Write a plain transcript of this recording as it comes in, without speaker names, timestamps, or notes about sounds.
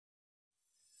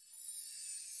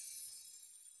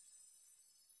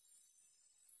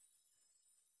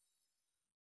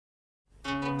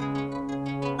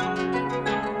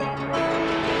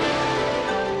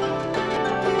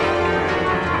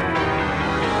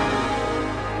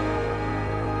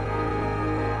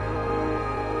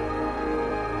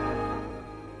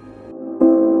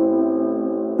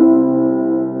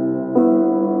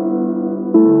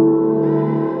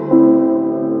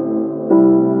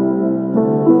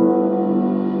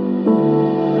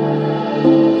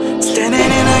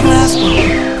last one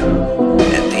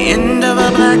at the end of a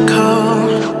black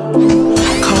hole,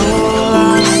 cold,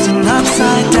 lost and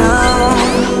upside down.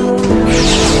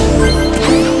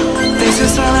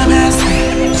 Faces swirling past me,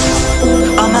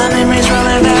 all my memories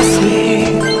rolling past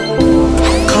me,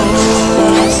 cold,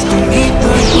 lost beneath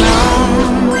the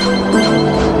ground.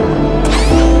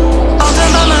 All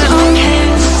done by my own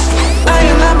hands, I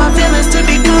allow my feelings to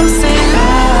become sand.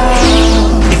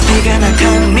 If you're gonna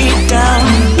cut me down,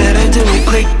 better do it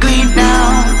quickly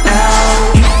now,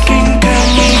 now. You can cut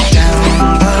me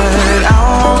down, but I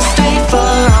won't stay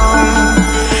for long.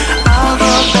 I'll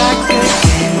go back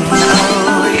again,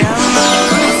 oh yeah, my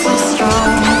roots are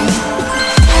strong.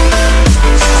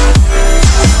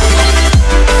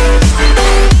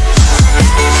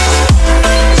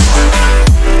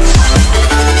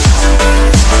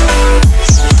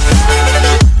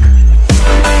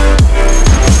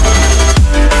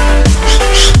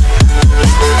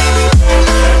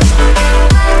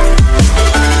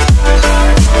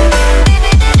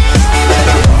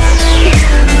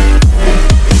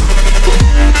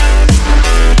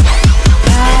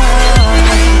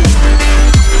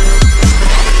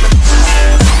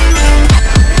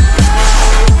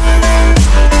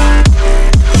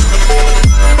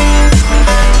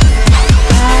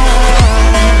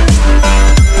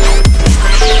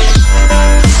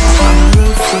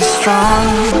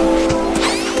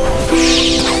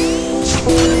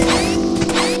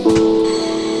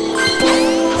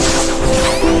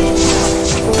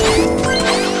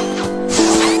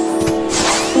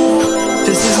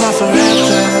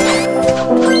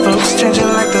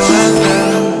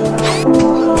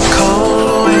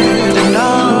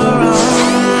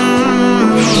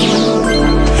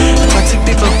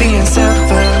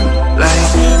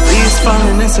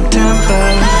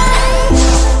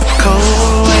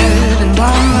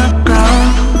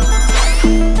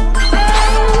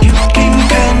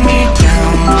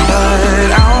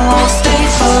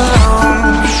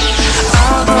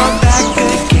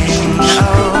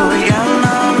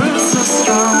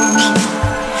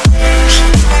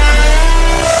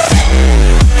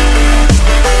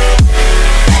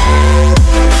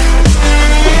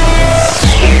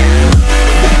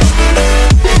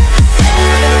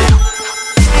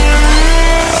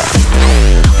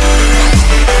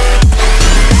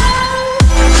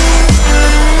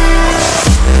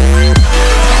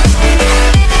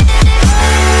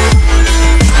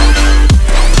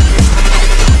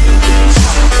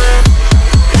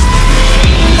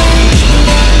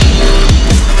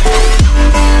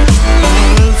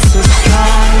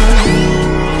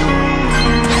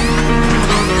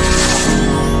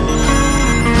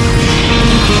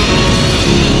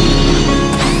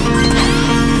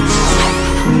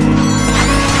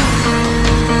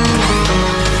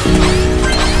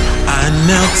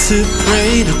 To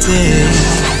pray today,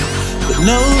 but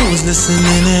no one's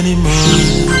listening anymore.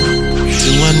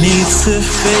 Do I need to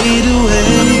fade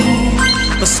away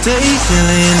or stay here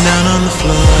laying down on the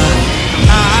floor?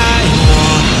 I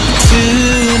want to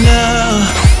know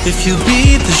if you'll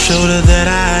be the shoulder that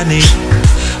I need.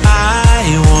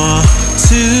 I want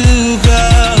to go,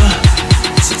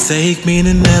 so take me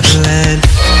to Neverland.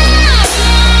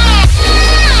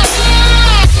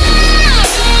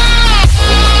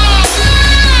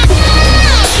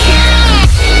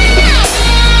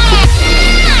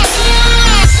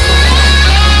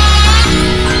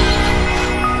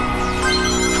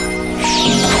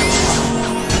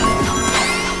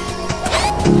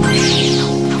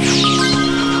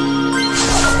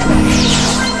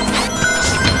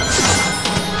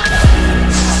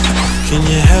 Can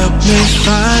you help me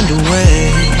find a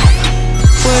way?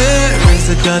 Where is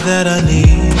the God that I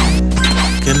need?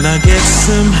 Can I get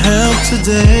some help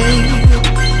today?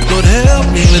 Lord, help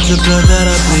me with the blood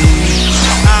that I bleed.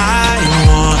 I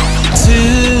want to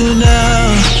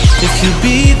know if you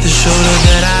be the shoulder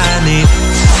that I need.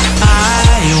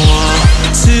 I want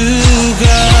to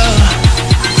go,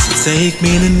 so take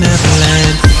me to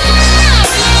Neverland.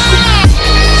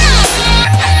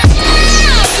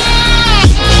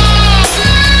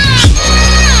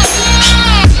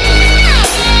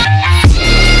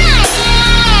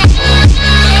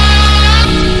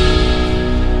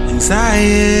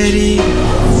 Anxiety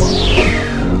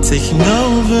taking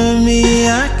over me,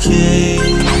 I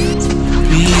can't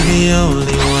be the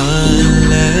only one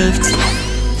left.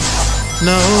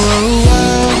 No,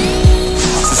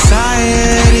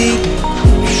 society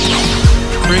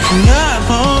breaking up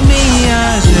on me,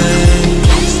 I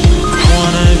just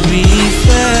wanna be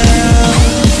felt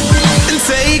and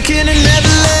taken and never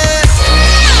left.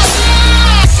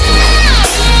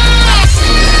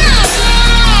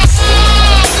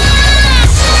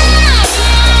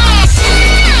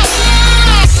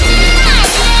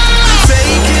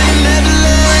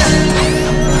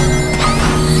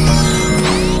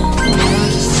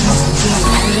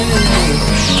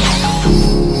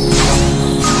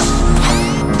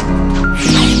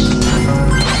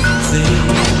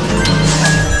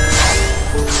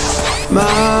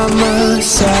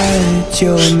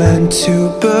 you're meant to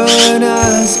burn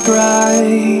as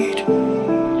bright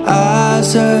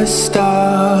as a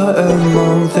star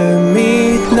among the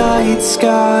midnight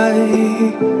sky.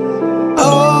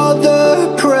 All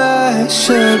the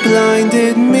pressure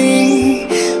blinded me,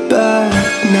 but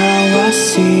now I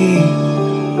see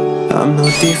I'm no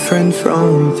different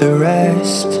from the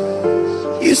rest.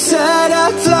 You said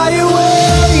I'd fly away